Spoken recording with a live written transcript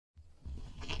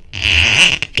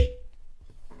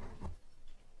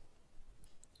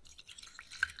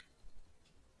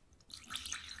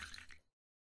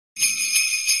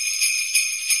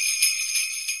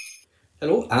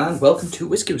and welcome to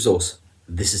Whisky Resource.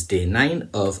 This is day 9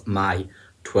 of my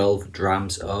 12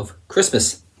 drams of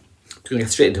Christmas. I'm going to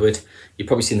get straight into it. You've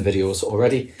probably seen the videos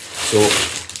already, so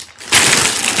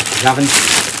if you haven't,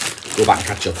 go back and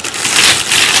catch up.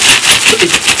 So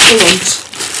it's current.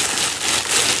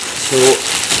 So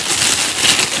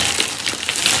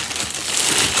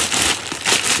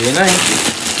day 9.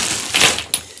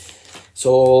 It's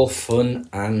all fun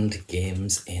and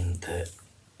games in the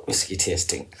whiskey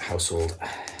tasting household.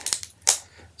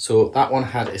 So that one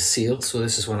had a seal, so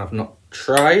this is one I've not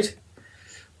tried,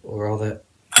 or rather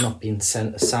not been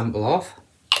sent a sample of.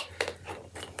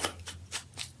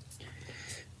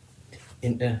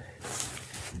 Into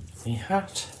my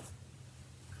hat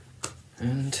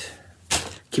and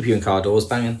keep you in car doors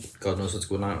banging. God knows what's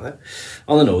going on out there.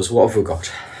 On the nose, what have we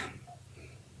got?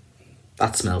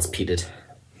 That smells peated.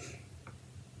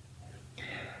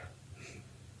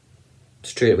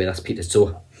 Straight away, that's peated.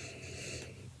 So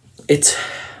it's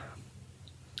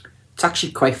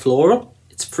actually quite floral.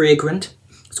 It's fragrant.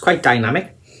 It's quite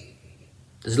dynamic.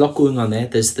 There's a lot going on there.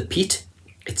 There's the peat.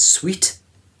 It's sweet.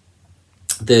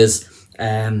 There's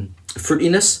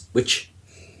fruitiness, which,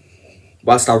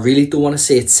 whilst I really don't want to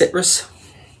say it's citrus,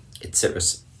 it's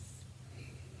citrus.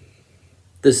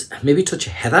 There's maybe a touch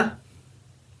of heather.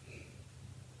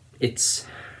 It's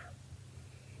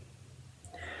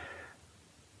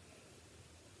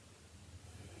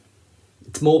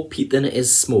more peat than it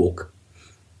is smoke.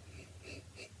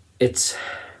 It's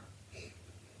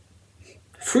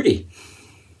fruity,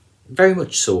 very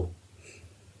much so.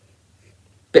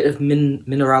 Bit of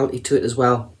minerality to it as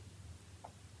well.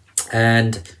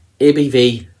 And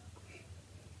ABV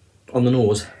on the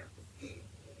nose.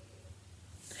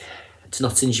 It's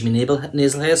not singeing my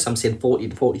nasal hairs, so I'm saying 40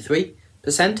 to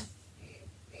 43%.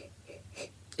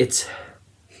 It's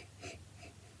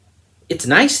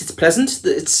nice, it's pleasant,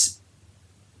 it's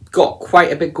got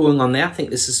quite a bit going on there. I think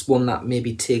this is one that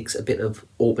maybe takes a bit of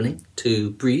opening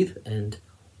to breathe and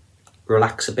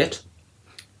relax a bit.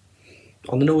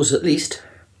 On the nose at least.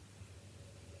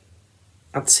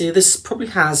 I'd say this probably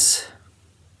has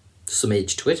some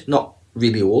age to it, not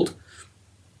really old.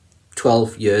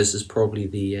 12 years is probably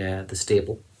the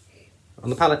staple. On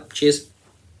the palate, cheers.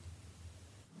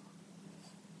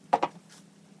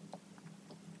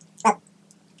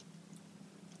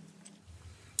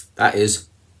 That is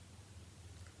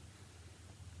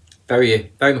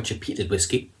very much a peated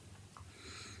whiskey.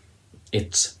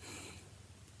 It's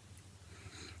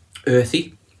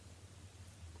earthy.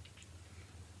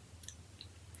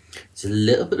 There's a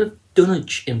little bit of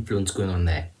dunnage influence going on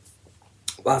there.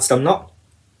 Whilst I'm not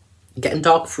getting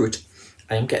dark fruit,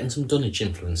 I am getting some dunnage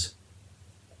influence.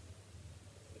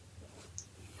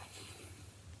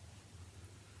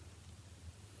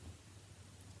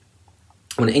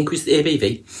 I'm going to increase the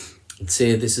ABV and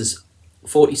say this is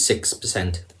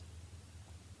 46%.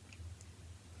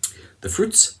 The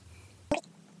fruits,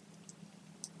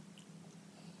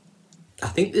 I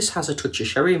think this has a touch of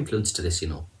sherry influence to this, you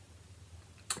know,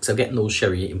 because I'm getting those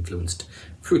sherry influenced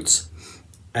fruits.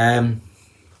 There's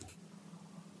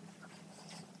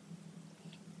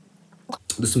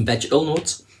some vegetal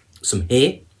notes, some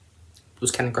hay,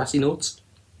 those kind of grassy notes.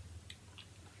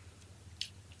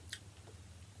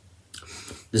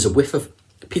 There's a whiff of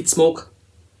peat smoke,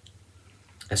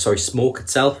 smoke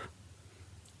itself,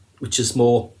 which is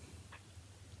more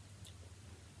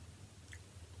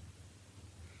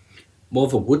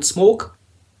of a wood smoke.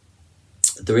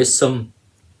 There is some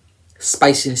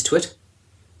spiciness to it,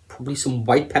 probably some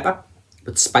white pepper,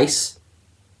 but spice.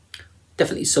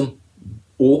 Definitely some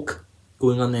oak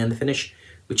going on there in the finish,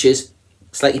 which is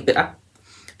slightly bitter.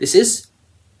 This is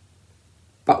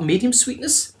about medium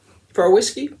sweetness for a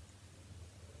whiskey.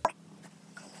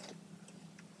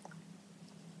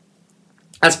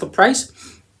 As for price,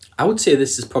 I would say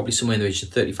this is probably somewhere in the region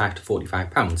of 35 to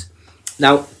 45 pounds.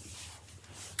 Now,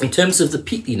 in terms of the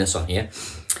peatiness on here,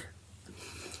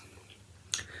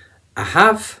 I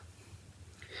have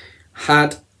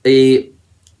had a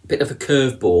bit of a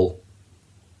curveball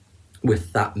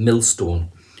with that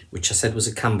Millstone, which I said was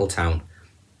a Campbelltown,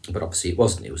 but obviously it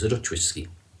wasn't, it was a Dutch whiskey.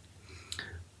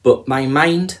 But my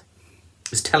mind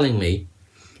is telling me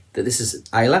that this is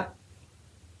Islay.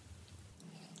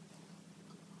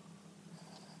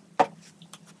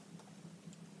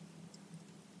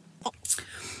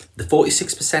 The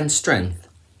 46% strength,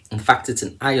 in fact it's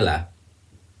an Islay,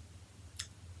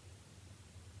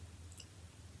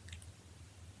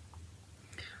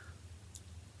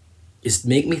 is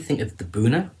make me think of the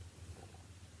Boona.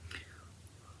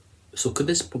 So could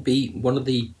this be one of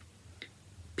the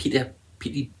Peter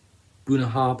Boona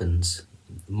Harbins,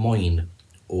 Moyne,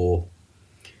 or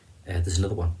There's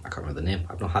another one, I can't remember the name.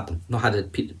 I've not had them. Not had a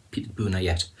peated Buna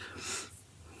yet.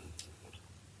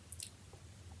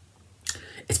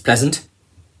 It's pleasant.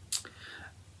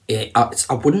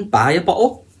 I wouldn't buy a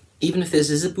bottle, even if this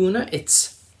is a Buna.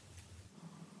 It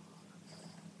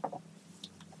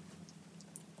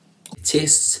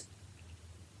tastes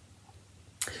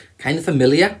kind of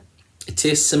familiar. It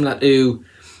tastes similar to,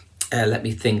 let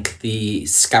me think, the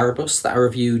Scarabus that I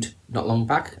reviewed not long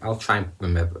back. I'll try and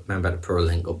remember to put a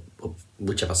link up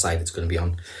whichever side it's going to be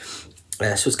on.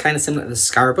 So it's kind of similar to the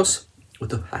Scarabus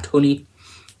with that honey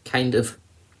kind of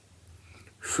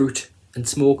fruit and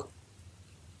smoke.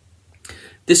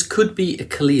 This could be a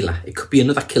Kalila. It could be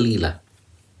another Kalila.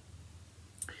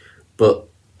 But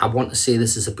I want to say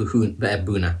this is a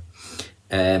Buna.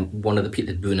 One of the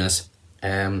peated Bunas.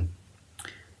 I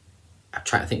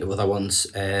try to think of other ones.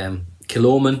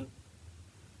 Kiloman.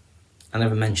 I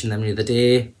never mentioned them the other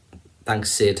day.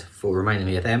 Thanks, Sid, for reminding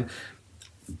me of them.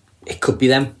 It could be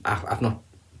them.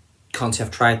 Can't say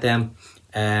I've tried them.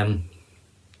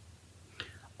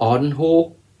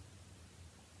 Ardenhoe.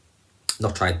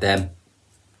 Not tried them.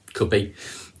 Could be.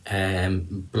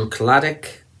 Bruichladdich.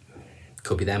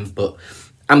 Could be them. But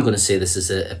I'm going to say this is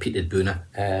a peated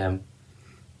Buna.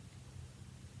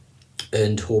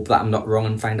 And hope that I'm not wrong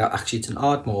and find out actually it's an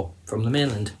Ardmore from the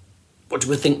mainland. What do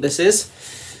we think this is?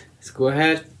 Let's go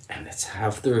ahead and let's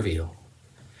have the reveal.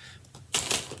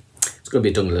 It's going to be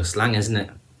a Douglas Laing, isn't it?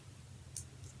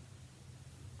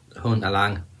 Hunter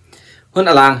Laing.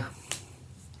 Hunter Laing.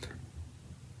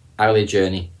 Islay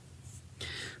Journey.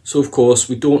 So of course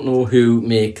we don't know who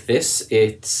make this.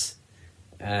 It's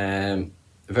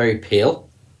very pale.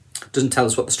 Doesn't tell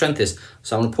us what the strength is.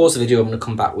 So I'm going to pause the video. I'm going to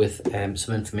come back with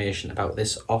some information about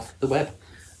this off the web.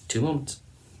 2 moments.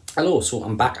 Hello, so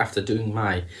I'm back after doing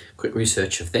my quick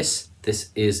research of this. This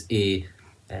is a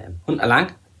Hunter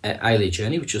Laing Islay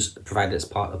Journey, which was provided as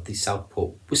part of the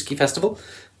Southport Whisky Festival.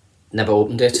 Never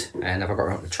opened it and never got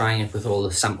around to trying it with all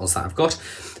the samples that I've got.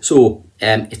 So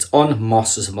it's on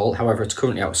Master of Malt. However, it's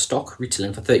currently out of stock,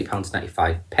 retailing for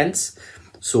 £30.95.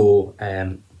 So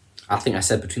I think I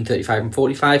said between 35 and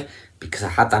 45 because I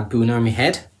had that Buna in my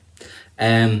head.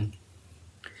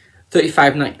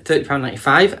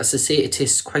 £35.95. As I say, it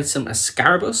tastes quite similar to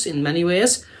Scarabus in many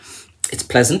ways. It's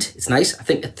pleasant. It's nice. I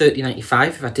think at £30.95,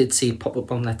 if I did see it pop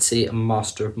up on, let's say, a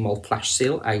Master of Malt flash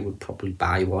sale, I would probably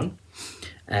buy one.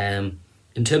 In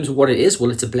terms of what it is,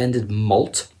 well, it's a blended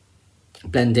malt,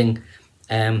 blending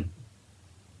different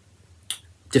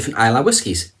Islay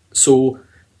whiskies. So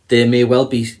there may well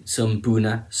be some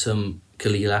Buna, some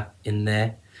Kalila in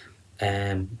there,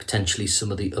 potentially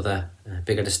some of the other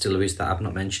bigger distilleries that I've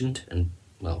not mentioned, and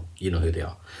well, you know who they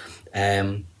are.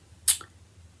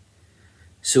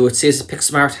 So it says it picks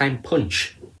a maritime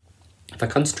punch. If I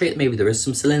concentrate, maybe there is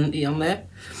some salinity on there.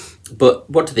 But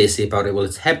what do they say about it? Well,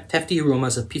 it's hefty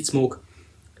aromas of peat smoke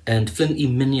and flinty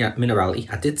minerality.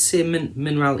 I did say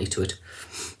minerality to it.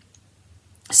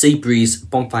 Sea breeze,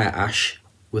 bonfire ash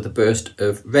with a burst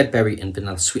of red berry and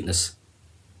vanilla sweetness.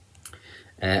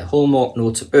 Hallmark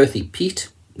notes of earthy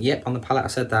peat. Yep, on the palate I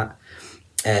said that.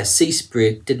 Sea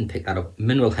spray, didn't pick that up.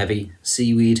 Mineral heavy,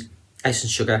 seaweed, ice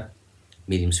and sugar,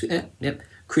 medium sweet. Yep.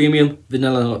 Creamium,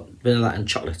 vanilla and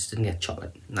chocolate. Didn't get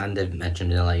chocolate. And didn't mention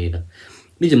vanilla either.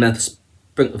 Medium length,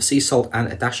 sprinkle of sea salt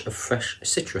and a dash of fresh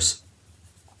citrus.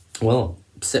 Well,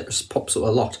 citrus pops up a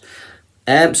lot.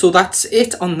 So that's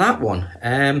it on that one.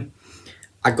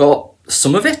 I got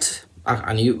some of it.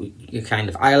 I knew you kind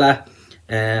of Islay.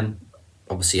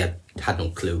 Obviously I had no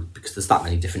clue because there's that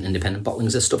many different independent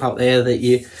bottlings of stuff out there that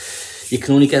you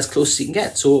can only get as close as you can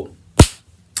get. So,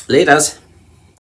 laters.